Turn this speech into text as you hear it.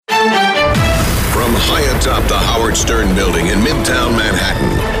From high atop the Howard Stern building in Midtown Manhattan,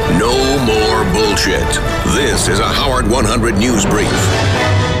 no more bullshit. This is a Howard 100 News Brief.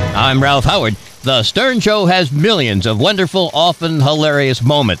 I'm Ralph Howard. The Stern Show has millions of wonderful, often hilarious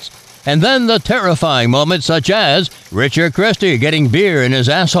moments. And then the terrifying moments such as Richard Christie getting beer in his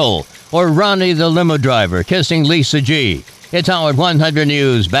asshole, or Ronnie the limo driver kissing Lisa G. It's Howard 100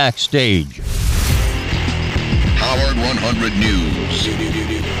 News Backstage. Howard 100 News.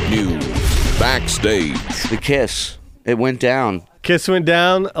 Backstage. The kiss. It went down. Kiss went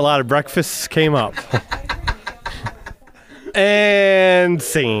down. A lot of breakfasts came up. And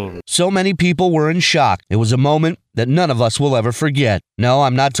scene. So many people were in shock. It was a moment that none of us will ever forget. No,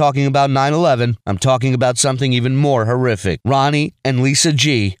 I'm not talking about 9/11. I'm talking about something even more horrific. Ronnie and Lisa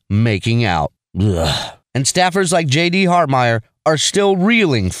G making out. Ugh. And staffers like J.D. Hartmeyer are still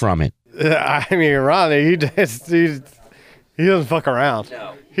reeling from it. I mean, Ronnie, he doesn't fuck around.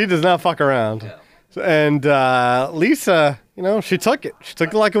 No. He does not fuck around. No. And Lisa, she took it. She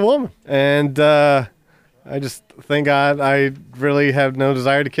took it like a woman. And I just thank God I really have no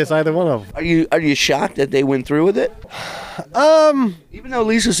desire to kiss either one of them. Are you shocked that they went through with it? Even though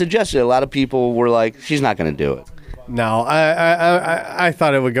Lisa suggested it, a lot of people were like, she's not going to do it. No, I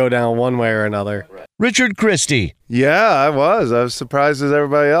thought it would go down one way or another. Richard Christie. Yeah, I was surprised as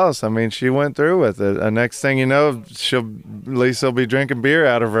everybody else. I mean, she went through with it. And next thing you know, Lisa will be drinking beer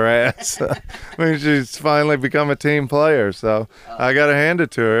out of her ass. I mean, she's finally become a team player. So I got to hand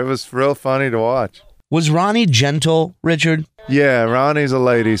it to her. It was real funny to watch. Was Ronnie gentle, Richard? Yeah, Ronnie's a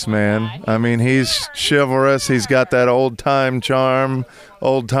ladies' man. I mean, he's chivalrous. He's got that old-time charm.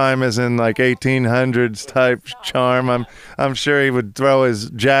 Old-time as in like 1800s type charm. I'm sure he would throw his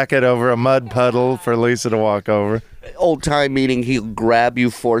jacket over a mud puddle for Lisa to walk over. Old-time meaning he'll grab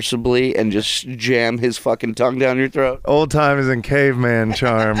you forcibly and just jam his fucking tongue down your throat? Old-time is in caveman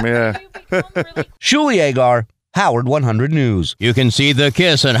charm, yeah. Shuli Agar, Howard 100 News. You can see The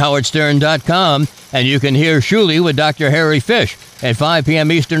Kiss at howardstern.com, and you can hear Shuli with Dr. Harry Fish at 5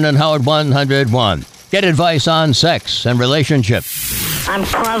 p.m. Eastern on Howard 101. Get advice on sex and relationships. I'm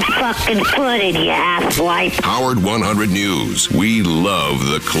club fucking footed, you asswipe. Howard 100 News. We love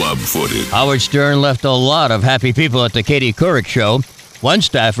the club footed. Howard Stern left a lot of happy people at the Katie Couric show. One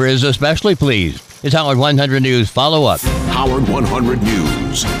staffer is especially pleased. It's Howard 100 News follow-up. Howard 100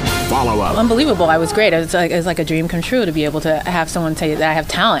 News follow-up. Unbelievable. I was great. It was like a dream come true to be able to have someone say that I have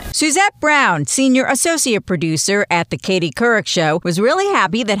talent. Suzette Brown, senior associate producer at the Katie Couric Show, was really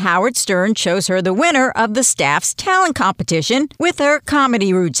happy that Howard Stern chose her the winner of the staff's talent competition with her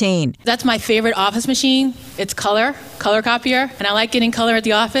comedy routine. That's my favorite office machine. It's color copier, and I like getting color at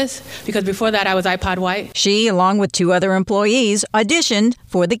the office because before that I was iPod white. She, along with 2 other employees, auditioned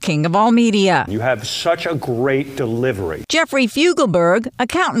for the King of All Media. You have such a great delivery. Jeffrey Fugelberg,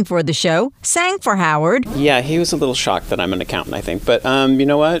 accountant for the show, sang for Howard. Yeah, he was a little shocked that I'm an accountant, I think. But you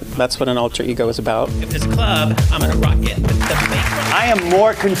know what? That's what an alter ego is about. If this club, I'm gonna rock it with the bass. I am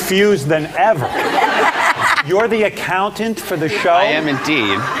more confused than ever. You're the accountant for the show? I am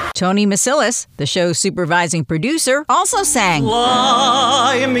indeed. Tony Masilis, the show's supervising producer, also sang.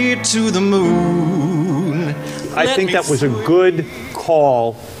 Fly me to the moon. I think that was a good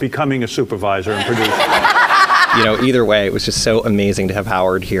call, becoming a supervisor and producer. Either way, it was just so amazing to have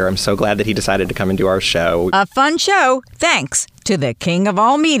Howard here. I'm so glad that he decided to come and do our show. A fun show, thanks to the King of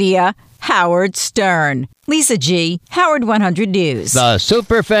All Media, Howard Stern. Lisa G., Howard 100 News. The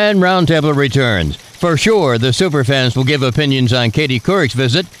Superfan Roundtable returns. For sure, the Superfans will give opinions on Katie Couric's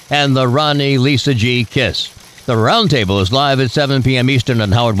visit and the Ronnie-Lisa G. kiss. The Roundtable is live at 7 p.m. Eastern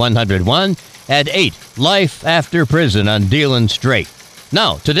on Howard 101. At 8, Life After Prison on Dealin' Straight.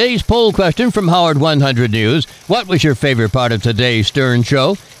 Now, today's poll question from Howard 100 News. What was your favorite part of today's Stern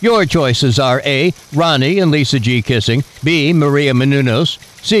Show? Your choices are A, Ronnie and Lisa G kissing, B, Maria Menounos,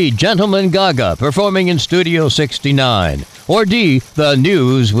 C, Gentleman Gaga performing in Studio 69, or D, The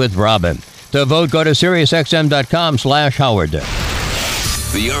News with Robin. To vote, go to SiriusXM.com/Howard.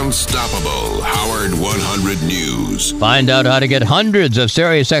 The unstoppable Howard 100 News. Find out how to get hundreds of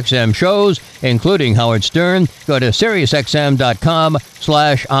SiriusXM shows, including Howard Stern. Go to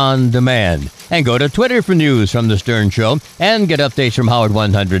SiriusXM.com/on-demand. And go to Twitter for news from The Stern Show and get updates from Howard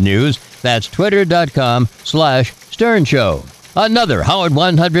 100 News. That's twitter.com/Stern Show. Another Howard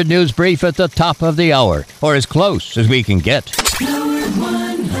 100 News brief at the top of the hour, or as close as we can get. Howard 100.